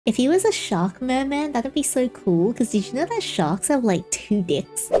If he was a shark merman, that'd be so cool, because did you know that sharks have like 2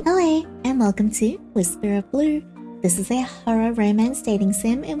 dicks? Hello, and welcome to Whisper of Blue. This is a horror romance dating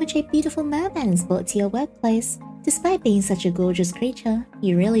sim in which a beautiful merman is brought to your workplace. Despite being such a gorgeous creature,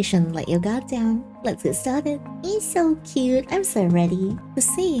 you really shouldn't let your guard down. Let's get started. He's so cute, I'm so ready. The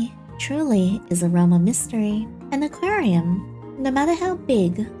sea truly is a realm of mystery. An aquarium, no matter how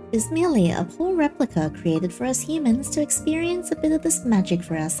big, is merely a poor replica created for us humans to experience a bit of this magic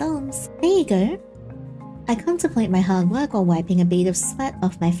for ourselves. There you go. I contemplate my hard work while wiping a bead of sweat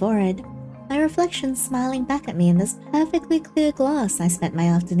off my forehead. My reflection smiling back at me in this perfectly clear glass I spent my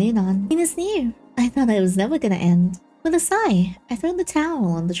afternoon on. It is new. I thought it was never gonna end. With a sigh, I throw the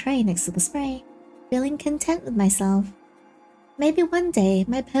towel on the tray next to the spray, feeling content with myself. Maybe one day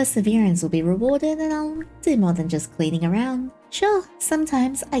my perseverance will be rewarded and I'll do more than just cleaning around. Sure,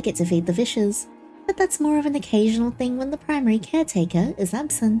 sometimes I get to feed the fishes, but that's more of an occasional thing when the primary caretaker is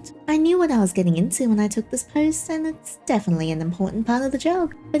absent. I knew what I was getting into when I took this post, and it's definitely an important part of the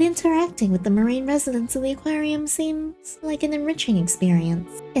job. But interacting with the marine residents of the aquarium seems like an enriching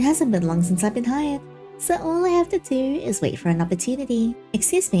experience. It hasn't been long since I've been hired, so all I have to do is wait for an opportunity.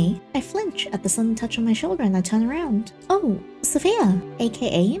 Excuse me, I flinch at the sudden touch on my shoulder and I turn around. Oh, Sophia,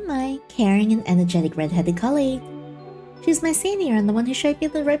 aka my caring and energetic red-headed colleague. She's my senior and the one who showed me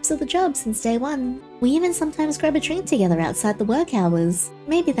the ropes of the job since day one. We even sometimes grab a drink together outside the work hours.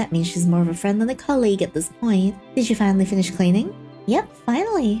 Maybe that means she's more of a friend than a colleague at this point. Did you finally finish cleaning? Yep,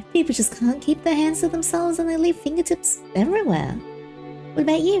 finally. People just can't keep their hands to themselves and they leave fingertips everywhere. What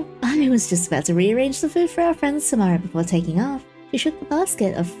about you? I was just about to rearrange the food for our friends tomorrow before taking off. She shook the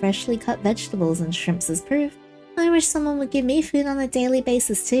basket of freshly cut vegetables and shrimps as proof. I wish someone would give me food on a daily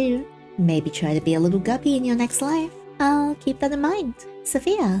basis too. Maybe try to be a little guppy in your next life. I'll keep that in mind.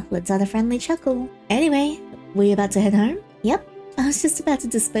 Sophia lets out a friendly chuckle. Anyway, were you about to head home? Yep, I was just about to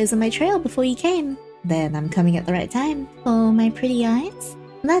dispose of my trail before you came. Then I'm coming at the right time. For my pretty eyes?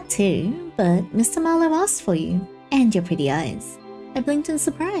 That too, but Mr. Marlowe asked for you. And your pretty eyes. I blinked in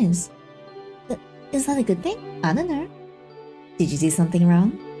surprise. Is that a good thing? I don't know. Did you do something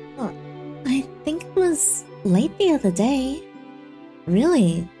wrong? Well, I think it was late the other day.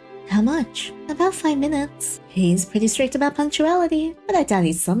 Really? How much? About 5 minutes. He's pretty strict about punctuality, but I doubt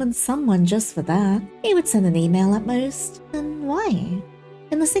he summoned someone just for that. He would send an email at most. And why?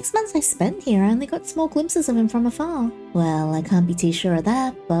 In the 6 months I spent here, I only got small glimpses of him from afar. Well, I can't be too sure of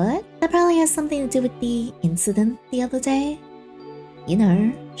that, but that probably has something to do with the incident the other day. You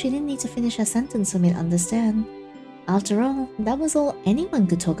know, she didn't need to finish her sentence for me to understand. After all, that was all anyone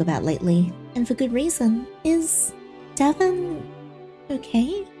could talk about lately, and for good reason. Is Davin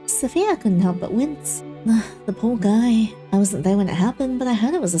okay? Sophia couldn't help but wince. The poor guy. I wasn't there when it happened, but I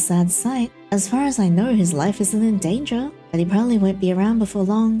heard it was a sad sight. As far as I know, his life isn't in danger, but he probably won't be around before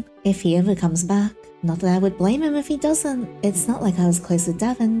long, if he ever comes back. Not that I would blame him if he doesn't. It's not like I was close with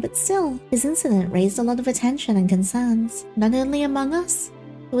Davin, but still, his incident raised a lot of attention and concerns, not only among us,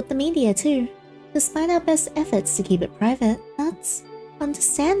 but with the media too. Despite our best efforts to keep it private, that's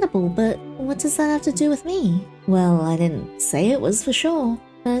understandable, but what does that have to do with me? Well, I didn't say it was for sure,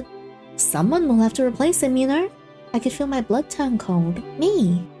 but someone will have to replace him, you know? I could feel my blood turn cold.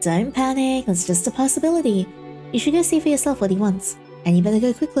 Me! Don't panic, that's just a possibility. You should go see for yourself what he wants. And you better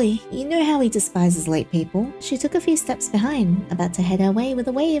go quickly, you know how he despises late people. She took a few steps behind, about to head her way with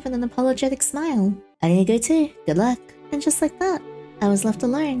a wave and an apologetic smile. I'm gonna go too, good luck. And just like that, I was left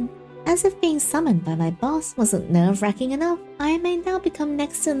alone. As if being summoned by my boss wasn't nerve-wracking enough, I may now become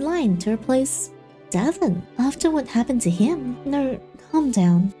next in line to replace Davin. After what happened to him? No, calm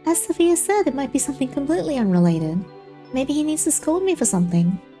down. As Sophia said, it might be something completely unrelated. Maybe he needs to scold me for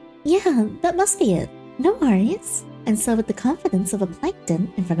something. Yeah, that must be it. No worries. And so with the confidence of a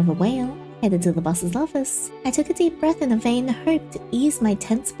plankton in front of a whale, headed to the boss's office. I took a deep breath in a vain hope to ease my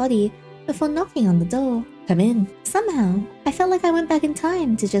tense body before knocking on the door. Come in. Somehow, I felt like I went back in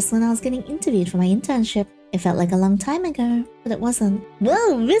time to just when I was getting interviewed for my internship. It felt like a long time ago, but it wasn't.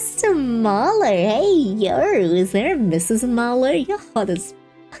 Whoa, Mr. Marlowe! Hey, yo! Is there a Mrs. Marlowe? You're hot as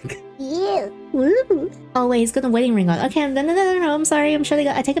fuck. Yeah. Woo! Oh wait, he's got a wedding ring on. Okay, no, I'm sorry, I'm shutting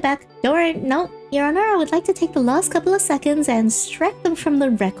up. I take it back. Don't worry, no. Your Honor, I would like to take the last couple of seconds and strike them from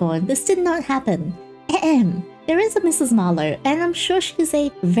the record. This did not happen. Ahem. There is a Mrs. Marlowe, and I'm sure she's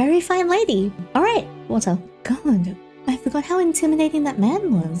a very fine lady. Alright, water. God, I forgot how intimidating that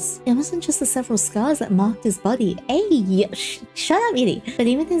man was. It wasn't just the several scars that marked his body. Hey, shut up, Edie. But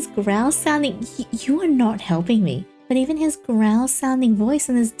even his growl-sounding... You are not helping me. But even his growl-sounding voice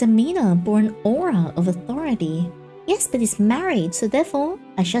and his demeanor bore an aura of authority. Yes, but he's married, so therefore,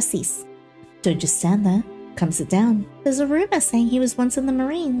 I shall cease. Don't just stand there. come sit down. There's a rumor saying he was once in the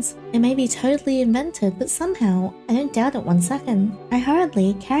Marines. It may be totally invented, but somehow, I don't doubt it 1 second. I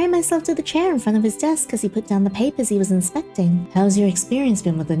hurriedly carry myself to the chair in front of his desk as he put down the papers he was inspecting. How's your experience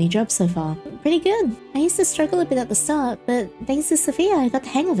been with the new job so far? Pretty good. I used to struggle a bit at the start, but thanks to Sophia, I got the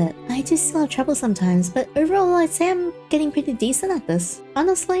hang of it. I do still have trouble sometimes, but overall I'd say I'm getting pretty decent at this.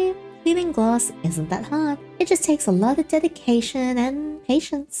 Honestly, cleaning glass isn't that hard. It just takes a lot of dedication and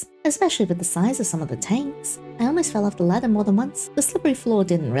patience, especially with the size of some of the tanks. I almost fell off the ladder more than once. The slippery floor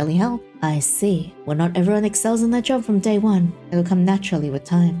didn't really help. I see. Well, not everyone excels in their job from day one. It'll come naturally with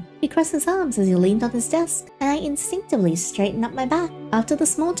time. He crossed his arms as he leaned on his desk, and I instinctively straightened up my back. After the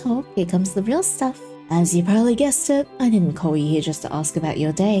small talk, here comes the real stuff. As you probably guessed it, I didn't call you here just to ask about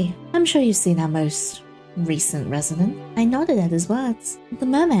your day. I'm sure you've seen our most recent resident. I nodded at his words. The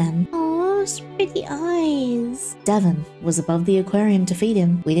merman. Oh, pretty eyes. Devon was above the aquarium to feed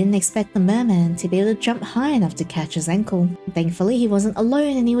him. We didn't expect the merman to be able to jump high enough to catch his ankle. Thankfully, he wasn't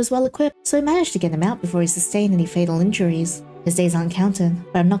alone and he was well equipped, so I managed to get him out before he sustained any fatal injuries. His days aren't counted,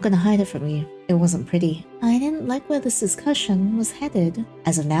 but I'm not going to hide it from you. It wasn't pretty. I didn't like where this discussion was headed.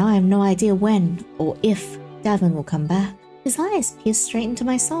 As of now, I have no idea when or if Devon will come back. His eyes pierced straight into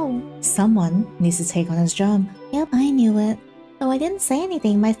my soul. Someone needs to take on his job. Yep, I knew it. Though I didn't say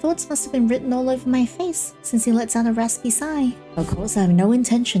anything, my thoughts must have been written all over my face, since he lets out a raspy sigh. Of course, I have no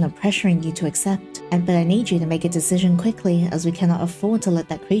intention of pressuring you to accept, but I need you to make a decision quickly, as we cannot afford to let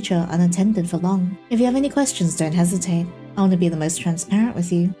that creature unattended for long. If you have any questions, don't hesitate. I want to be the most transparent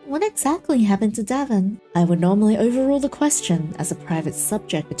with you. What exactly happened to Devon? I would normally overrule the question as a private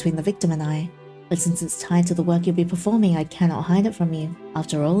subject between the victim and I, but since it's tied to the work you'll be performing, I cannot hide it from you.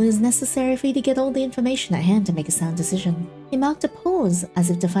 After all, it is necessary for you to get all the information at hand to make a sound decision. He marked a pause, as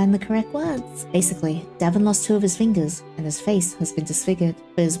if to find the correct words. Basically, Devon lost 2 of his fingers, and his face has been disfigured,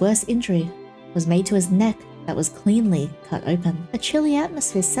 but his worst injury was made to his neck that was cleanly cut open. A chilly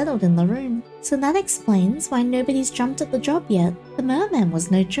atmosphere settled in the room. So that explains why nobody's jumped at the job yet. The merman was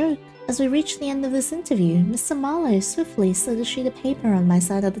no joke. As we reached the end of this interview, Mr. Marlowe swiftly slid a sheet of paper on my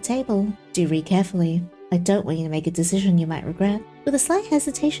side of the table. Do read carefully. I don't want you to make a decision you might regret. With a slight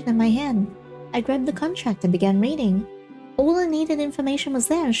hesitation in my hand, I grabbed the contract and began reading. All the needed information was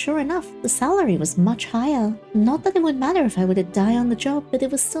there, and sure enough, the salary was much higher. Not that it would matter if I were to die on the job, but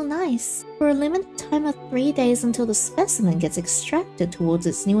it was still nice. For a limited time of 3 days until the specimen gets extracted towards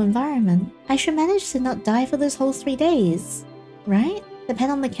its new environment, I should manage to not die for those whole 3 days. Right? The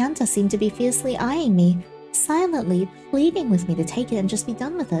pen on the counter seemed to be fiercely eyeing me, silently pleading with me to take it and just be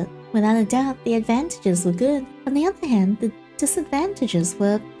done with it. Without a doubt, the advantages were good. On the other hand, the disadvantages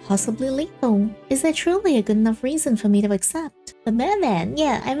were possibly lethal. Is there truly a good enough reason for me to accept? The merman,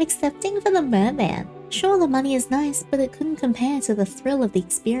 yeah, I'm accepting for the merman. Sure, the money is nice, but it couldn't compare to the thrill of the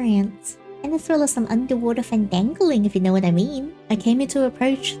experience. And the thrill of some underwater fandangling, if you know what I mean. I came here to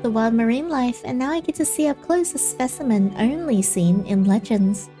approach the wild marine life, and now I get to see up close a specimen only seen in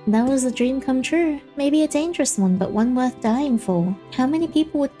legends. That was a dream come true. Maybe a dangerous one, but one worth dying for. How many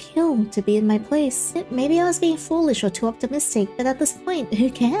people would kill to be in my place? Maybe I was being foolish or too optimistic, but at this point, who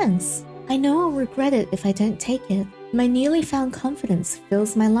cares? I know I'll regret it if I don't take it. My newly found confidence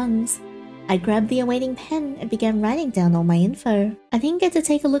fills my lungs. I grabbed the awaiting pen and began writing down all my info. I didn't get to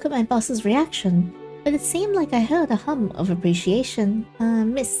take a look at my boss's reaction, but it seemed like I heard a hum of appreciation.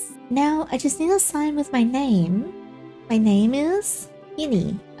 Miss. Now, I just need a sign with my name. My name is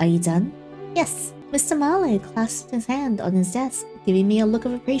Yandere. Are you done? Yes. Mr. Marlowe clasped his hand on his desk, giving me a look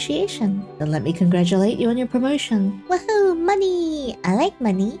of appreciation. Then let me congratulate you on your promotion. Woohoo! Money! I like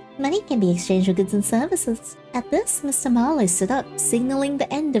money. Money can be exchanged for goods and services. At this, Mr. Marlowe stood up, signaling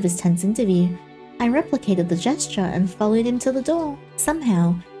the end of his tense interview. I replicated the gesture and followed him to the door.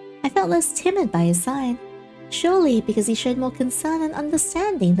 Somehow, I felt less timid by his side. Surely because he showed more concern and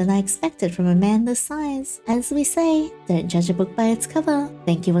understanding than I expected from a man this size. As we say, don't judge a book by its cover.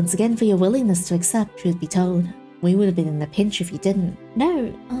 Thank you once again for your willingness to accept, truth be told. We would have been in a pinch if you didn't.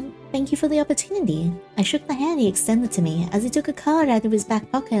 No, thank you for the opportunity. I shook the hand he extended to me as he took a card out of his back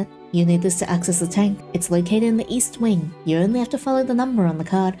pocket. You need this to access the tank. It's located in the east wing. You only have to follow the number on the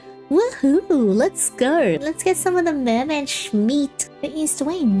card. Woohoo! Let's go! Let's get some of the merman schmeat! The East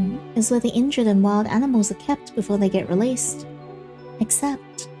Wing is where the injured and wild animals are kept before they get released.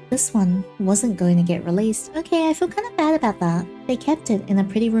 Except, this one wasn't going to get released. Okay, I feel kind of bad about that. They kept it in a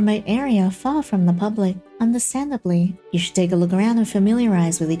pretty remote area far from the public. Understandably, you should take a look around and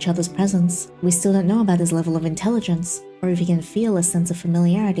familiarize with each other's presence. We still don't know about his level of intelligence, or if he can feel a sense of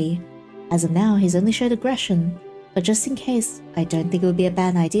familiarity. As of now, he's only showed aggression. But just in case, I don't think it would be a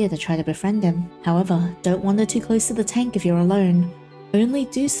bad idea to try to befriend him. However, don't wander too close to the tank if you're alone. Only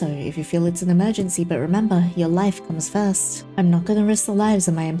do so if you feel it's an emergency, but remember, your life comes first. I'm not gonna risk the lives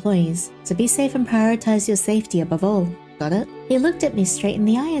of my employees, so be safe and prioritize your safety above all. Got it? He looked at me straight in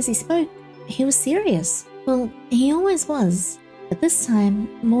the eye as he spoke. He was serious. Well, he always was. But this time,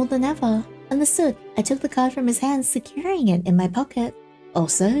 more than ever. Understood. I took the card from his hand, securing it in my pocket.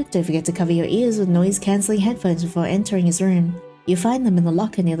 Also, don't forget to cover your ears with noise-cancelling headphones before entering his room. You find them in the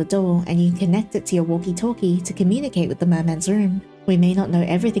locker near the door, and you can connect it to your walkie-talkie to communicate with the merman's room. We may not know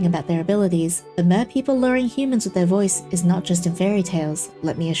everything about their abilities, but merpeople luring humans with their voice is not just in fairy tales,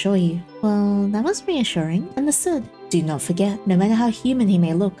 let me assure you. Well, that was reassuring. Understood. Do not forget, no matter how human he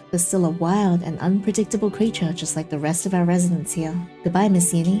may look, there's still a wild and unpredictable creature just like the rest of our residents here. Goodbye,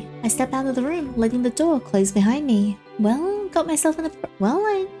 Miss Yandere. I step out of the room, letting the door close behind me. I got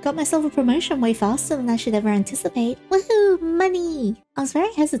myself a promotion way faster than I should ever anticipate. Woohoo, money! I was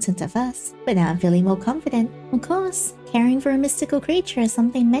very hesitant at first, but now I'm feeling more confident. Of course, caring for a mystical creature is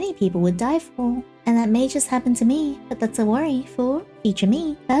something many people would die for. And that may just happen to me, but that's a worry for future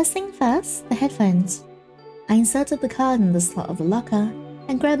me. First thing first, the headphones. I inserted the card in the slot of the locker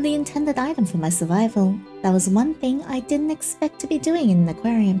and grabbed the intended item for my survival. That was one thing I didn't expect to be doing in an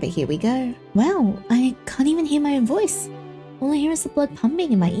aquarium, but here we go. Wow, I can't even hear my own voice. All I hear is the blood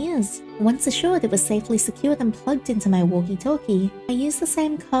pumping in my ears. Once assured it was safely secured and plugged into my walkie-talkie, I used the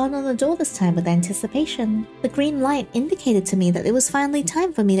same card on the door this time with anticipation. The green light indicated to me that it was finally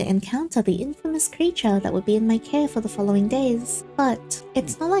time for me to encounter the infamous creature that would be in my care for the following days. But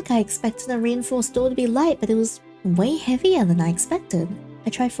it's not like I expected a reinforced door to be light, but it was way heavier than I expected.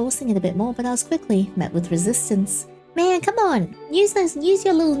 I tried forcing it a bit more, but I was quickly met with resistance. Man, come on! Use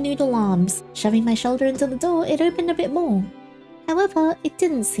your little noodle arms! Shoving my shoulder into the door, it opened a bit more. However, it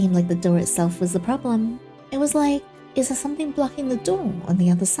didn't seem like the door itself was the problem. It was like, is there something blocking the door on the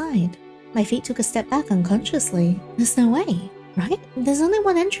other side? My feet took a step back unconsciously. There's no way, right? There's only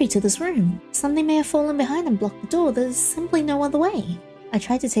one entry to this room. Something may have fallen behind and blocked the door. There's simply no other way. I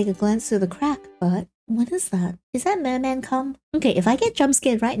tried to take a glance through the crack, but what is that? Is that merman cum? Okay, if I get jump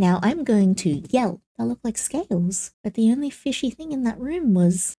scared right now, I'm going to yell. That looked like scales. But the only fishy thing in that room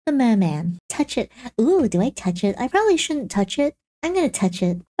was the merman. Touch it. Ooh, do I touch it? I probably shouldn't touch it. I'm gonna touch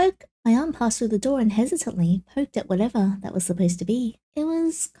it. Poke. My arm passed through the door and hesitantly poked at whatever that was supposed to be. It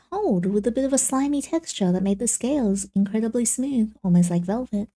was cold with a bit of a slimy texture that made the scales incredibly smooth, almost like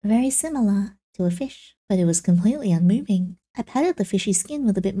velvet. Very similar to a fish, but it was completely unmoving. I patted the fishy skin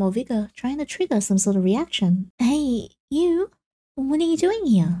with a bit more vigor, trying to trigger some sort of reaction. Hey, you? What are you doing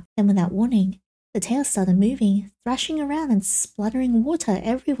here? Then without warning, the tail started moving, thrashing around and spluttering water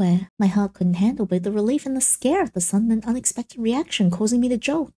everywhere. My heart couldn't handle both the relief and the scare of the sudden and unexpected reaction causing me to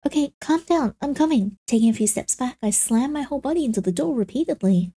jolt. Okay, calm down, I'm coming. Taking a few steps back, I slammed my whole body into the door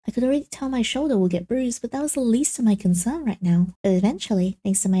repeatedly. I could already tell my shoulder would get bruised, but that was the least of my concern right now. But eventually,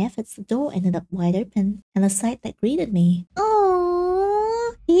 thanks to my efforts, the door ended up wide open, and the sight that greeted me.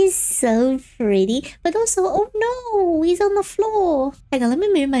 Oh, he's so pretty, but also, oh no, he's on the floor. Hang on, let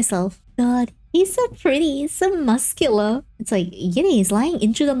me move myself. God. He's so pretty, he's so muscular. It's like, he's lying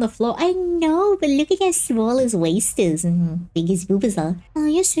injured on the floor. I know, but look at how small his waist is and big his boobas are. Oh,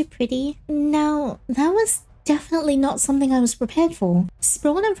 you're so pretty. Now, that was definitely not something I was prepared for.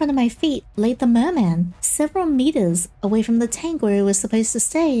 Sprawled in front of my feet laid the merman, several meters away from the tank where he was supposed to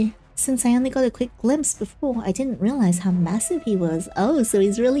stay. Since I only got a quick glimpse before, I didn't realize how massive he was. Oh, so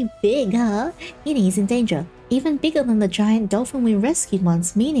he's really big, huh? He's in danger. Even bigger than the giant dolphin we rescued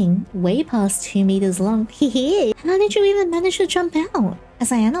once, meaning way past 2 meters long. Hehe! How did you even manage to jump out?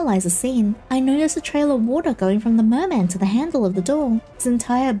 As I analyzed the scene, I noticed a trail of water going from the merman to the handle of the door. His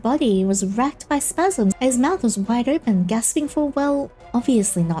entire body was racked by spasms. His mouth was wide open, gasping for, well,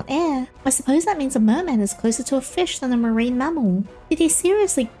 obviously not air. I suppose that means a merman is closer to a fish than a marine mammal. Did he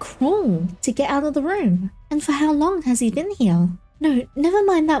seriously crawl to get out of the room? And for how long has he been here? No, never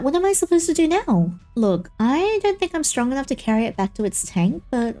mind that. What am I supposed to do now? Look, I don't think I'm strong enough to carry it back to its tank,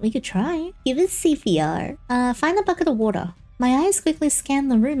 but we could try. Give it CPR. Find a bucket of water. My eyes quickly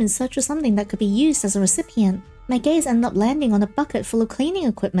scanned the room in search of something that could be used as a recipient. My gaze ended up landing on a bucket full of cleaning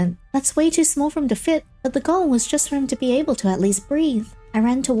equipment. That's way too small for him to fit, but the goal was just for him to be able to at least breathe. I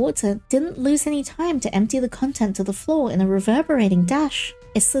ran towards it, didn't lose any time to empty the content to the floor in a reverberating dash.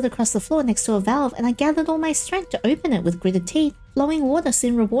 It slid across the floor next to a valve, and I gathered all my strength to open it with gritted teeth. Flowing water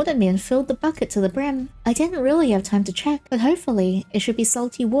soon rewarded me and filled the bucket to the brim. I didn't really have time to check, but hopefully it should be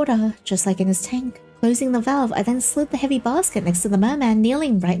salty water, just like in his tank. Closing the valve, I then slid the heavy basket next to the merman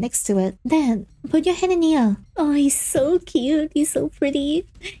kneeling right next to it. There, Put your head in here. Oh, he's so cute. He's so pretty.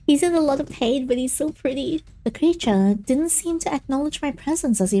 He's in a lot of pain, but he's so pretty. The creature didn't seem to acknowledge my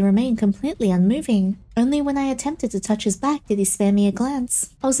presence as he remained completely unmoving. Only when I attempted to touch his back did he spare me a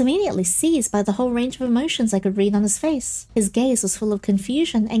glance. I was immediately seized by the whole range of emotions I could read on his face. His gaze was full of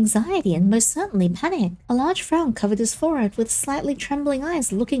confusion, anxiety, and most certainly panic. A large frown covered his forehead, with slightly trembling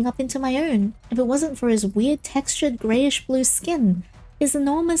eyes looking up into my own. If it wasn't for his weird textured grayish-blue skin, his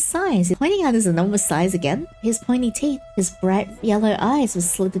enormous size, pointing out his enormous size again, his pointy teeth, his bright yellow eyes with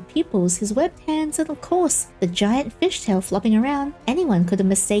slitted pupils, his webbed hands, and of course, the giant fishtail flopping around. Anyone could have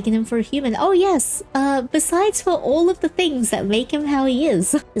mistaken him for a human. Oh yes, besides for all of the things that make him how he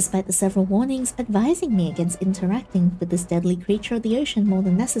is. Despite the several warnings advising me against interacting with this deadly creature of the ocean more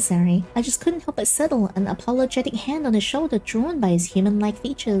than necessary, I just couldn't help but settle an apologetic hand on his shoulder drawn by his human-like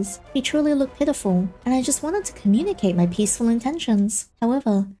features. He truly looked pitiful, and I just wanted to communicate my peaceful intentions.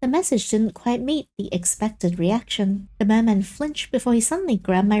 However, the message didn't quite meet the expected reaction. The merman flinched before he suddenly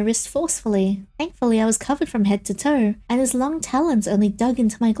grabbed my wrist forcefully. Thankfully, I was covered from head to toe, and his long talons only dug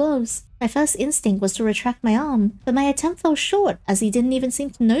into my gloves. My first instinct was to retract my arm, but my attempt fell short as he didn't even seem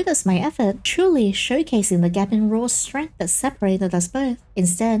to notice my effort, truly showcasing the gap in raw strength that separated us both.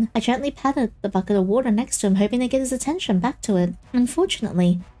 Instead, I gently patted the bucket of water next to him, hoping to get his attention back to it.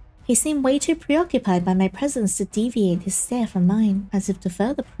 Unfortunately, he seemed way too preoccupied by my presence to deviate his stare from mine. As if to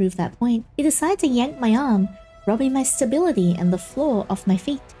further prove that point, he decided to yank my arm, robbing my stability and the floor off my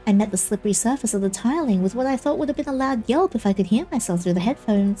feet. I met the slippery surface of the tiling with what I thought would have been a loud yelp if I could hear myself through the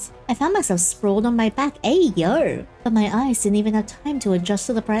headphones. I found myself sprawled on my back, hey yo! But my eyes didn't even have time to adjust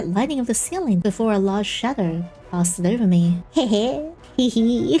to the bright lighting of the ceiling before a large shadow passed over me. Hehe,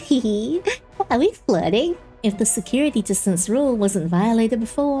 hee hee, are we flirting? If the security distance rule wasn't violated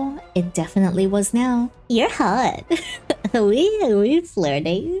before, it definitely was now. You're hot. Are we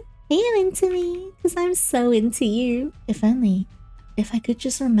flirting? Are you into me? Because I'm so into you. If only, if I could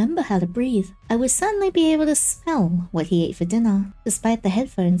just remember how to breathe, I would certainly be able to smell what he ate for dinner. Despite the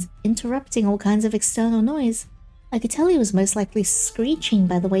headphones interrupting all kinds of external noise, I could tell he was most likely screeching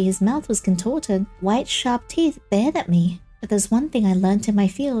by the way his mouth was contorted. White, sharp teeth bared at me. But there's one thing I learned in my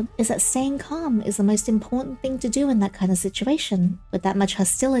field, is that staying calm is the most important thing to do in that kind of situation. With that much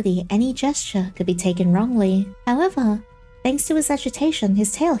hostility, any gesture could be taken wrongly. However, thanks to his agitation,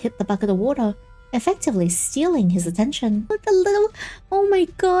 his tail hit the bucket of water, effectively stealing his attention. Look, the little, oh my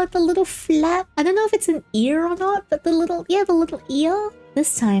god, the little flap. I don't know if it's an ear or not, but the little ear.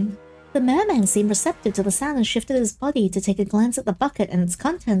 This time, the merman seemed receptive to the sound and shifted his body to take a glance at the bucket and its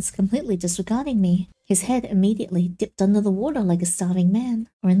contents, completely disregarding me. His head immediately dipped under the water like a starving man,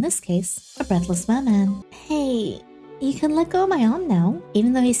 or in this case, a breathless merman. Hey, you can let go of my arm now.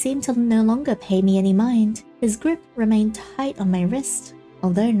 Even though he seemed to no longer pay me any mind, his grip remained tight on my wrist,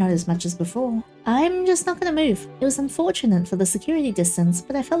 although not as much as before. I'm just not gonna move. It was unfortunate for the security distance,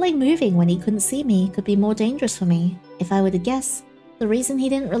 but I felt like moving when he couldn't see me could be more dangerous for me. If I were to guess, the reason he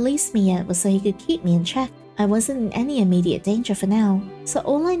didn't release me yet was so he could keep me in check. I wasn't in any immediate danger for now, so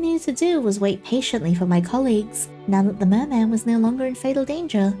all I needed to do was wait patiently for my colleagues. Now that the merman was no longer in fatal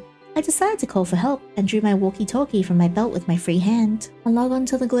danger, I decided to call for help and drew my walkie-talkie from my belt with my free hand. I logged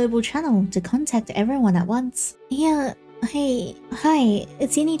onto the global channel to contact everyone at once. Yeah, hey, hi,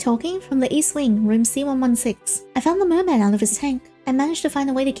 it's Yandere talking from the East Wing, room C116. I found the merman out of his tank. I managed to find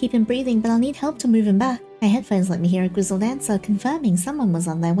a way to keep him breathing, but I'll need help to move him back. My headphones let me hear a grizzled answer confirming someone was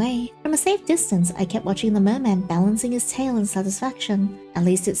on their way. From a safe distance, I kept watching the merman balancing his tail in satisfaction. At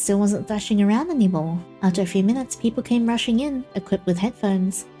least it still wasn't thrashing around anymore. After a few minutes, people came rushing in, equipped with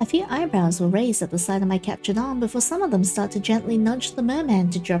headphones. A few eyebrows were raised at the side of my captured arm before some of them started to gently nudge the merman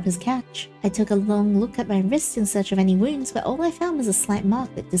to drop his catch. I took a long look at my wrist in search of any wounds, but all I found was a slight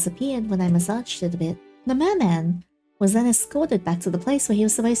mark that disappeared when I massaged it a bit. The merman was then escorted back to the place where he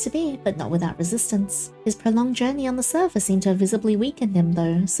was supposed to be, but not without resistance. His prolonged journey on the surface seemed to have visibly weakened him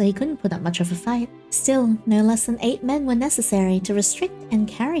though, so he couldn't put up much of a fight. Still, no less than 8 men were necessary to restrict and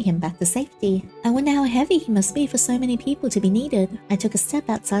carry him back to safety. I wonder how heavy he must be for so many people to be needed. I took a step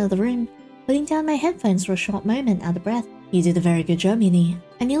outside of the room, putting down my headphones for a short moment out of breath. You did a very good job, Yandere.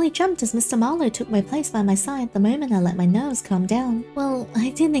 I nearly jumped as Mr. Marlowe took my place by my side the moment I let my nerves calm down. Well, I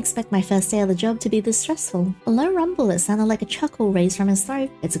didn't expect my first day of the job to be this stressful. A low rumble that sounded like a chuckle raised from his throat.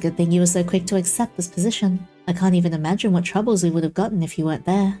 It's a good thing you were so quick to accept this position. I can't even imagine what troubles we would have gotten if you weren't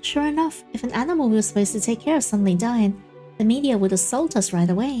there. Sure enough, if an animal we were supposed to take care of suddenly died, the media would assault us right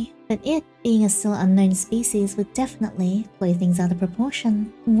away. But it, being a still unknown species, would definitely blow things out of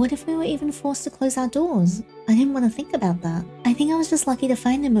proportion. What if we were even forced to close our doors? I didn't want to think about that. I think I was just lucky to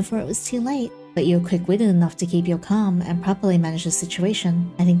find him before it was too late. But you're quick-witted enough to keep your calm and properly manage the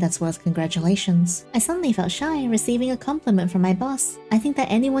situation. I think that's worth congratulations. I suddenly felt shy receiving a compliment from my boss. I think that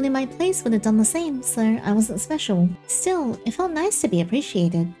anyone in my place would have done the same, so I wasn't special. Still, it felt nice to be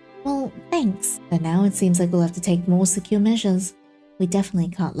appreciated. Well, thanks. But now it seems like we'll have to take more secure measures. We definitely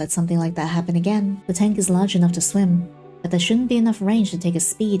can't let something like that happen again. The tank is large enough to swim, but there shouldn't be enough range to take a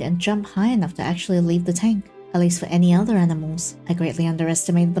speed and jump high enough to actually leave the tank. At least for any other animals. I greatly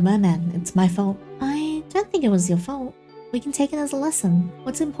underestimated the merman. It's my fault. I don't think it was your fault. We can take it as a lesson.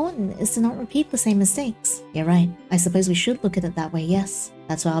 What's important is to not repeat the same mistakes. You're right. I suppose we should look at it that way, yes.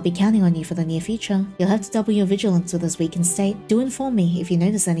 That's why I'll be counting on you for the near future. You'll have to double your vigilance with his weakened state. Do inform me if you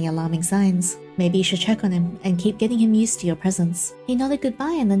notice any alarming signs. Maybe you should check on him and keep getting him used to your presence. He nodded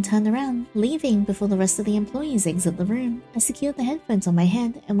goodbye and then turned around, leaving before the rest of the employees exit the room. I secured the headphones on my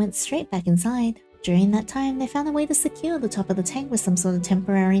head and went straight back inside. During that time, they found a way to secure the top of the tank with some sort of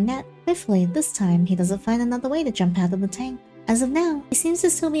temporary net. Hopefully, this time, he doesn't find another way to jump out of the tank. As of now, he seems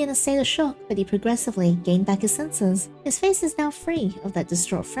to still be in a state of shock, but he progressively gained back his senses. His face is now free of that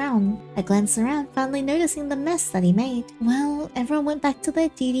distraught frown. I glanced around, finally noticing the mess that he made. Well, everyone went back to their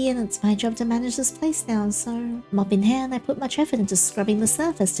duty and it's my job to manage this place now, so... Mop in hand, I put much effort into scrubbing the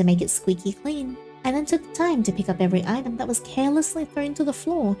surface to make it squeaky clean. I then took the time to pick up every item that was carelessly thrown to the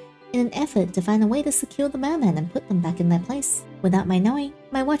floor in an effort to find a way to secure the merman and put them back in their place. Without my knowing,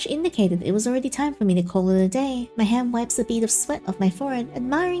 my watch indicated it was already time for me to call it a day. My hand wipes a bead of sweat off my forehead,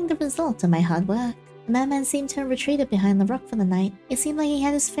 admiring the result of my hard work. The merman seemed to have retreated behind the rock for the night. It seemed like he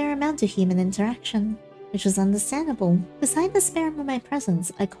had his fair amount of human interaction, which was understandable. Beside despair of my presence,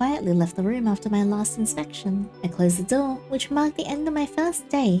 I quietly left the room after my last inspection. I closed the door, which marked the end of my first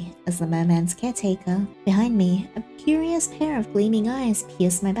day as the merman's caretaker. Behind me, a curious pair of gleaming eyes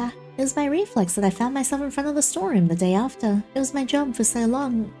pierced my back. It was by reflex that I found myself in front of the storeroom the day after. It was my job for so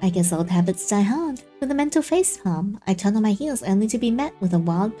long, I guess old habits die hard. With a mental facepalm, I turned on my heels only to be met with a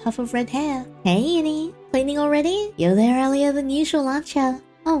wild puff of red hair. Hey Yinny, cleaning already? You're there earlier than usual, aren't ya?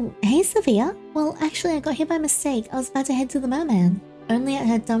 Oh, hey Sophia. Well, actually I got here by mistake. I was about to head to the merman. Only at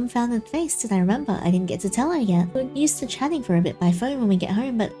her dumbfounded face did I remember I didn't get to tell her yet. We're used to chatting for a bit by phone when we get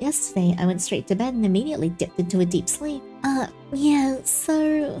home, but yesterday I went straight to bed and immediately dipped into a deep sleep. Yeah,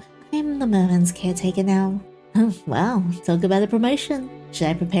 so... I'm the merman's caretaker now. Oh, wow, talk about a promotion. Should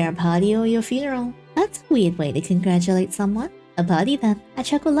I prepare a party or your funeral? That's a weird way to congratulate someone. A party then. I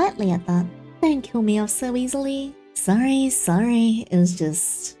chuckled lightly at that. Don't kill me off so easily. Sorry. It was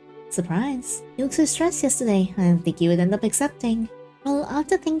just... surprise. You looked so stressed yesterday. I didn't think you would end up accepting. Well,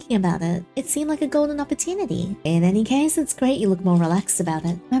 after thinking about it, it seemed like a golden opportunity. In any case, it's great you look more relaxed about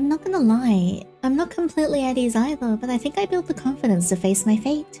it. I'm not gonna lie, I'm not completely at ease either, but I think I built the confidence to face my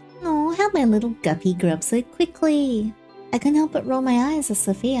fate. Oh, how my little guppy grew up so quickly. I couldn't help but roll my eyes as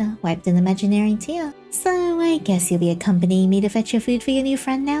Sophia wiped an imaginary tear. So I guess you'll be accompanying me to fetch your food for your new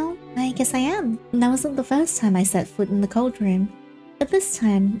friend now? I guess I am. And that wasn't the first time I set foot in the cold room. But this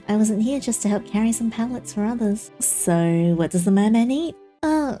time, I wasn't here just to help carry some pallets for others. So, what does the merman eat?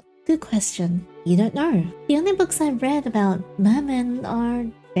 Good question. You don't know. The only books I've read about mermen are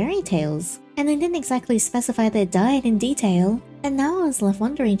fairy tales. And they didn't exactly specify their diet in detail. And now I was left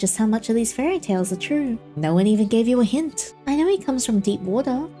wondering just how much of these fairy tales are true. No one even gave you a hint. I know he comes from deep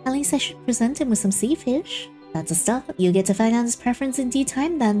water. At least I should present him with some sea fish. That's a start. You'll get to find out his preference in due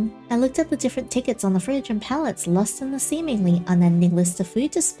time then. I looked at the different tickets on the fridge and pallets lost in the seemingly unending list of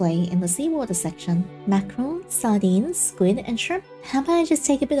food display in the seawater section. Mackerel, sardines, squid, and shrimp. How about I just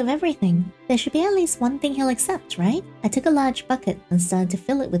take a bit of everything? There should be at least one thing he'll accept, right? I took a large bucket and started to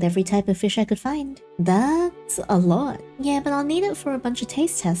fill it with every type of fish I could find. That's a lot. Yeah, but I'll need it for a bunch of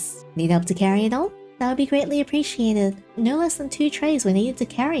taste tests. Need help to carry it all? That would be greatly appreciated. No less than 2 trays were needed to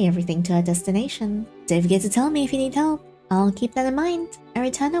carry everything to our destination. Don't forget to tell me if you need help. I'll keep that in mind. I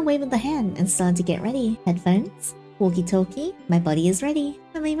returned a wave of the hand and started to get ready. Headphones, walkie-talkie, my body is ready.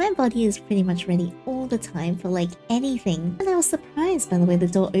 I mean, my body is pretty much ready all the time for like anything. And I was surprised by the way the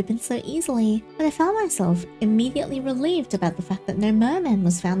door opened so easily. But I found myself immediately relieved about the fact that no merman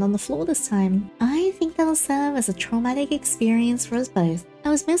was found on the floor this time. I think that'll serve as a traumatic experience for us both. I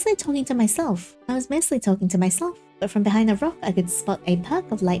was mostly talking to myself. But from behind a rock I could spot a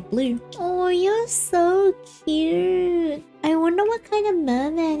perk of light blue. Oh, you're so cute. I wonder what kind of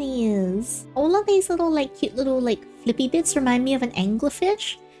merman he is. All of these little cute little flippy bits remind me of an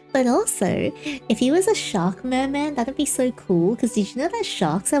anglerfish. But also, if he was a shark merman, that'd be so cool, because did you know that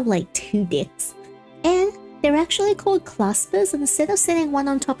sharks have 2 dicks? And they're actually called claspers, and instead of sitting one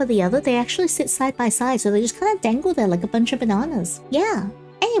on top of the other, they actually sit side by side, so they just kind of dangle there like a bunch of bananas. Yeah.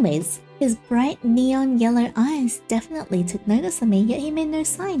 Anyways, his bright neon yellow eyes definitely took notice of me, yet he made no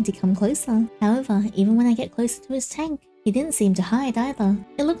sign to come closer. However, even when I get closer to his tank, he didn't seem to hide either.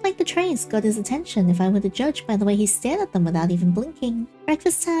 It looked like the trays got his attention if I were to judge by the way he stared at them without even blinking.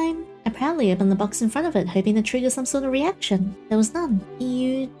 Breakfast time! I proudly opened the box in front of it, hoping to trigger some sort of reaction. There was none.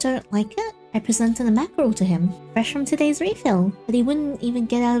 You don't like it? I presented a mackerel to him, fresh from today's refill, but he wouldn't even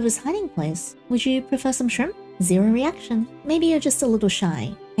get out of his hiding place. Would you prefer some shrimp? Zero reaction. Maybe you're just a little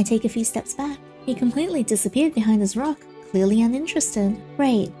shy. I take a few steps back. He completely disappeared behind his rock, clearly uninterested.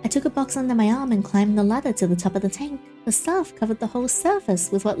 Great. I took a box under my arm and climbed the ladder to the top of the tank. The staff covered the whole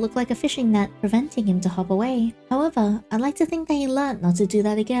surface with what looked like a fishing net, preventing him to hop away. However, I'd like to think that he learnt not to do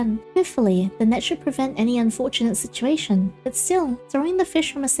that again. Hopefully, the net should prevent any unfortunate situation, but still, throwing the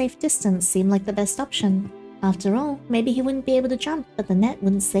fish from a safe distance seemed like the best option. After all, maybe he wouldn't be able to jump, but the net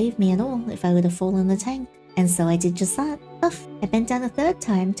wouldn't save me at all if I were to fall in the tank. And so I did just that. Puff! I bent down a third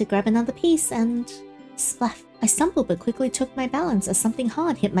time to grab another piece and... splaff! I stumbled but quickly took my balance as something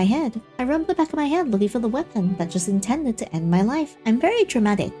hard hit my head. I rubbed the back of my head looking for the weapon that just intended to end my life. I'm very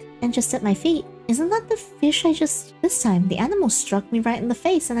dramatic. And just at my feet. Isn't that the fish I just... This time, the animal struck me right in the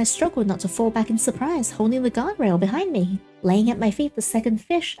face and I struggled not to fall back in surprise, holding the guardrail behind me. Laying at my feet, the second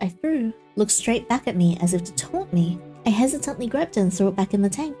fish I threw looked straight back at me as if to taunt me. I hesitantly grabbed it and threw it back in the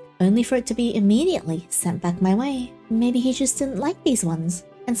tank, only for it to be immediately sent back my way. Maybe he just didn't like these ones.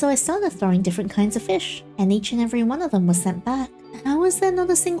 And so I started throwing different kinds of fish, and each and every one of them was sent back. How is there not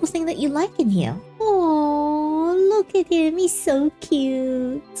a single thing that you like in here? Oh, look at him, he's so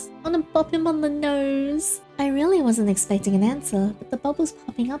cute. I want to pop him on the nose. I really wasn't expecting an answer, but the bubbles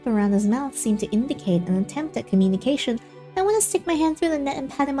popping up around his mouth seemed to indicate an attempt at communication. I want to stick my hand through the net and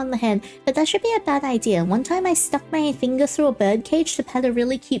pat him on the head, but that should be a bad idea. One time I stuck my finger through a bird cage to pet a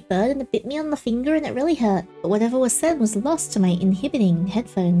really cute bird and it bit me on the finger and it really hurt. But whatever was said was lost to my inhibiting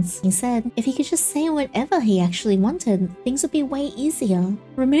headphones. He said if he could just say whatever he actually wanted, things would be way easier.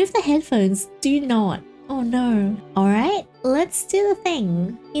 Remove the headphones. Do not. Oh no. Alright, let's do the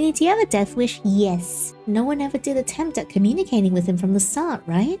thing. Yandere, do you have a death wish? Yes. No one ever did attempt at communicating with him from the start,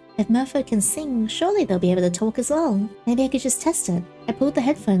 right? If Merfolk can sing, surely they'll be able to talk as well. Maybe I could just test it. I pulled the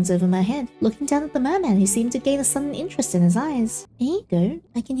headphones over my head, looking down at the merman who seemed to gain a sudden interest in his eyes. There you go.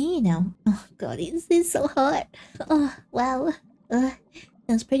 I can hear you now. Oh god, it's so hot. Oh, wow. It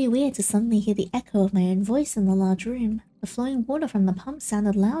was pretty weird to suddenly hear the echo of my own voice in the large room. The flowing water from the pump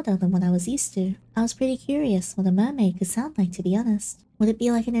sounded louder than what I was used to. I was pretty curious what a mermaid could sound like, to be honest. Would it be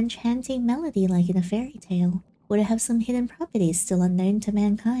like an enchanting melody like in a fairy tale? Would it have some hidden properties still unknown to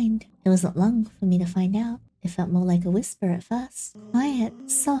mankind? It wasn't long for me to find out. It felt more like a whisper at first. Quiet,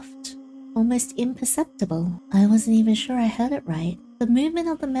 soft, almost imperceptible. I wasn't even sure I heard it right. The movement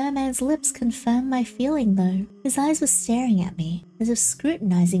of the merman's lips confirmed my feeling though. His eyes were staring at me, as if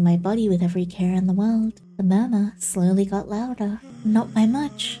scrutinizing my body with every care in the world. The murmur slowly got louder. Not by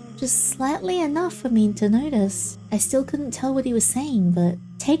much, just slightly enough for me to notice. I still couldn't tell what he was saying, but...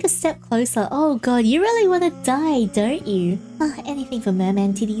 Take a step closer. Oh god, you really want to die, don't you? Anything for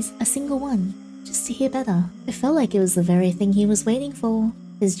merman titties. A single one. Just to hear better. It felt like it was the very thing he was waiting for.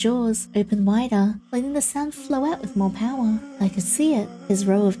 His jaws opened wider, letting the sound flow out with more power. I could see it, his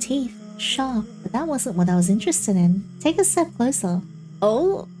row of teeth, sharp, but that wasn't what I was interested in. Take a step closer.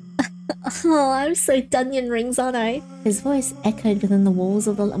 Oh? Oh, I'm so Dunyan rings, aren't I? His voice echoed within the walls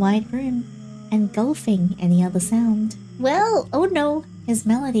of the wide room, engulfing any other sound. Well, oh no. His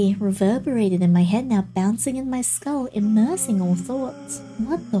melody reverberated in my head, now bouncing in my skull, immersing all thoughts.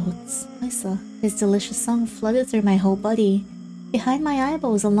 What thoughts? Closer. His delicious song flooded through my whole body, behind my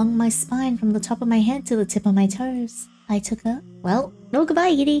eyeballs, along my spine, from the top of my head to the tip of my toes. I took a... Well, no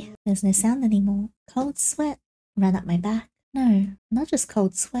goodbye, Yandere. There's no sound anymore. Cold sweat ran up my back. No, not just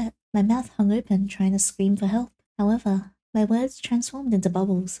cold sweat. My mouth hung open, trying to scream for help. However, my words transformed into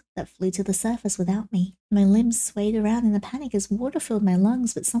bubbles that flew to the surface without me. My limbs swayed around in a panic as water filled my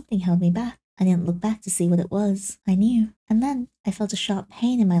lungs, but something held me back. I didn't look back to see what it was. I knew. And then I felt a sharp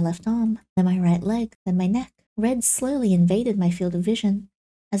pain in my left arm, then my right leg, then my neck. Red slowly invaded my field of vision,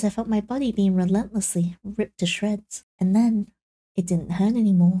 as I felt my body being relentlessly ripped to shreds. And then, it didn't hurt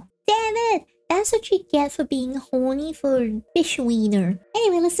anymore. Damn it! That's what you get for being horny for fish wiener.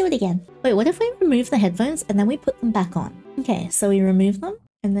 Anyway, let's do it again. Wait, what if we remove the headphones and then we put them back on? Okay, so we remove them,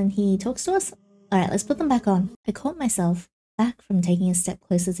 and then he talks to us? Alright, let's put them back on. I caught myself back from taking a step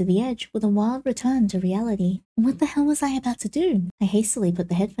closer to the edge with a wild return to reality. What the hell was I about to do? I hastily put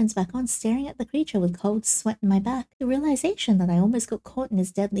the headphones back on, staring at the creature with cold sweat in my back. The realization that I almost got caught in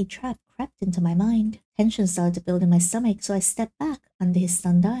his deadly trap crept into my mind. Tension started to build in my stomach, so I stepped back under his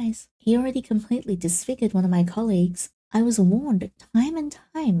stunned eyes. He already completely disfigured one of my colleagues, I was warned time and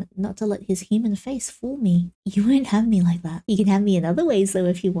time not to let his human face fool me. You won't have me like that. You can have me in other ways though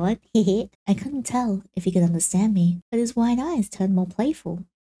if you want. I couldn't tell if he could understand me, but his wide eyes turned more playful.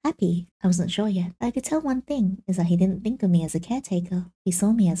 Happy. I wasn't sure yet. I could tell one thing is that he didn't think of me as a caretaker. He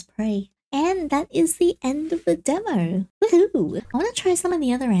saw me as prey. And that is the end of the demo. Woohoo! I want to try some of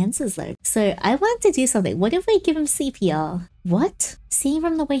the other answers though. So I wanted to do something. What if we give him CPR? What? Seeing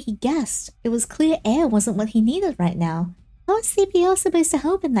from the way he gasped, it was clear air wasn't what he needed right now. How is CPR supposed to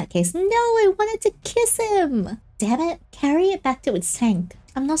help in that case? No, I wanted to kiss him! Damn it. Carry it back to its tank.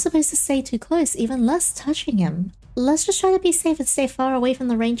 I'm not supposed to stay too close, even less touching him. Let's just try to be safe and stay far away from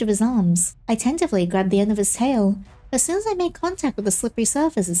the range of his arms. I tentatively grabbed the end of his tail. As soon as I made contact with the slippery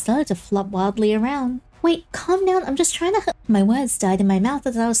surface, it started to flop wildly around. Wait, calm down, I'm just trying to— My words died in my mouth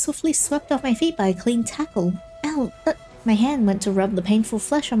as I was swiftly swept off my feet by a clean tackle. Ow, my hand went to rub the painful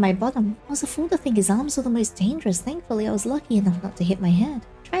flesh on my bottom. I was a fool to think his arms were the most dangerous. Thankfully, I was lucky enough not to hit my head.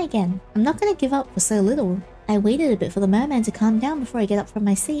 Try again. I'm not gonna give up for so little. I waited a bit for the merman to calm down before I get up from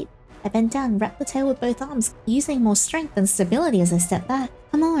my seat. I bent down and wrapped the tail with both arms, using more strength and stability as I stepped back.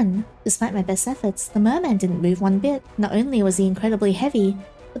 Come on! Despite my best efforts, the merman didn't move one bit. Not only was he incredibly heavy,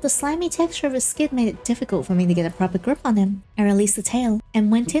 but the slimy texture of his skin made it difficult for me to get a proper grip on him. I released the tail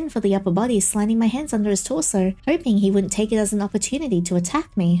and went in for the upper body, sliding my hands under his torso, hoping he wouldn't take it as an opportunity to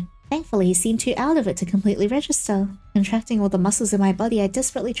attack me. Thankfully, he seemed too out of it to completely register. Contracting all the muscles in my body, I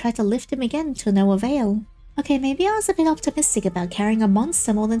desperately tried to lift him again to no avail. Okay, maybe I was a bit optimistic about carrying a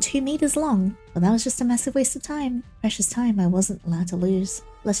monster more than 2 meters long, but that was just a massive waste of time. Precious time I wasn't allowed to lose.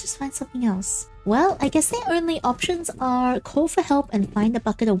 Let's just find something else. Well, I guess the only options are call for help and find a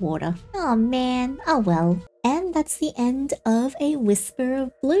bucket of water. Oh man, oh well. And that's the end of A Whisper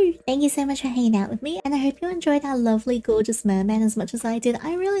of Blue. Thank you so much for hanging out with me, and I hope you enjoyed our lovely, gorgeous merman as much as I did.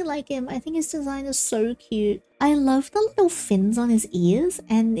 I really like him. I think his design is so cute. I love the little fins on his ears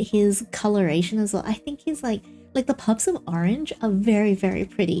and his coloration as well. I think he's like the pups of orange are very, very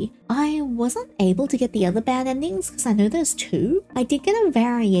pretty. I wasn't able to get the other band endings because I know there's 2. I did get a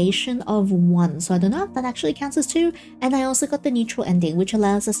variation of 1, so I don't know if that actually counts as 2. And I also got the neutral ending, which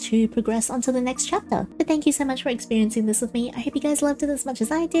allows us to progress onto the next chapter. But thank you so much for experiencing this with me. I hope you guys loved it as much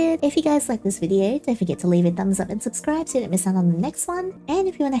as I did. If you guys liked this video, don't forget to leave a thumbs up and subscribe so you don't miss out on the next one. And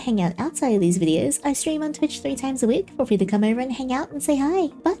if you want to hang out outside of these videos, I stream on Twitch 3 times a week. Feel free to come over and hang out and say hi.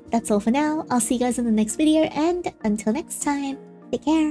 But that's all for now. I'll see you guys in the next video, and until next time, take care.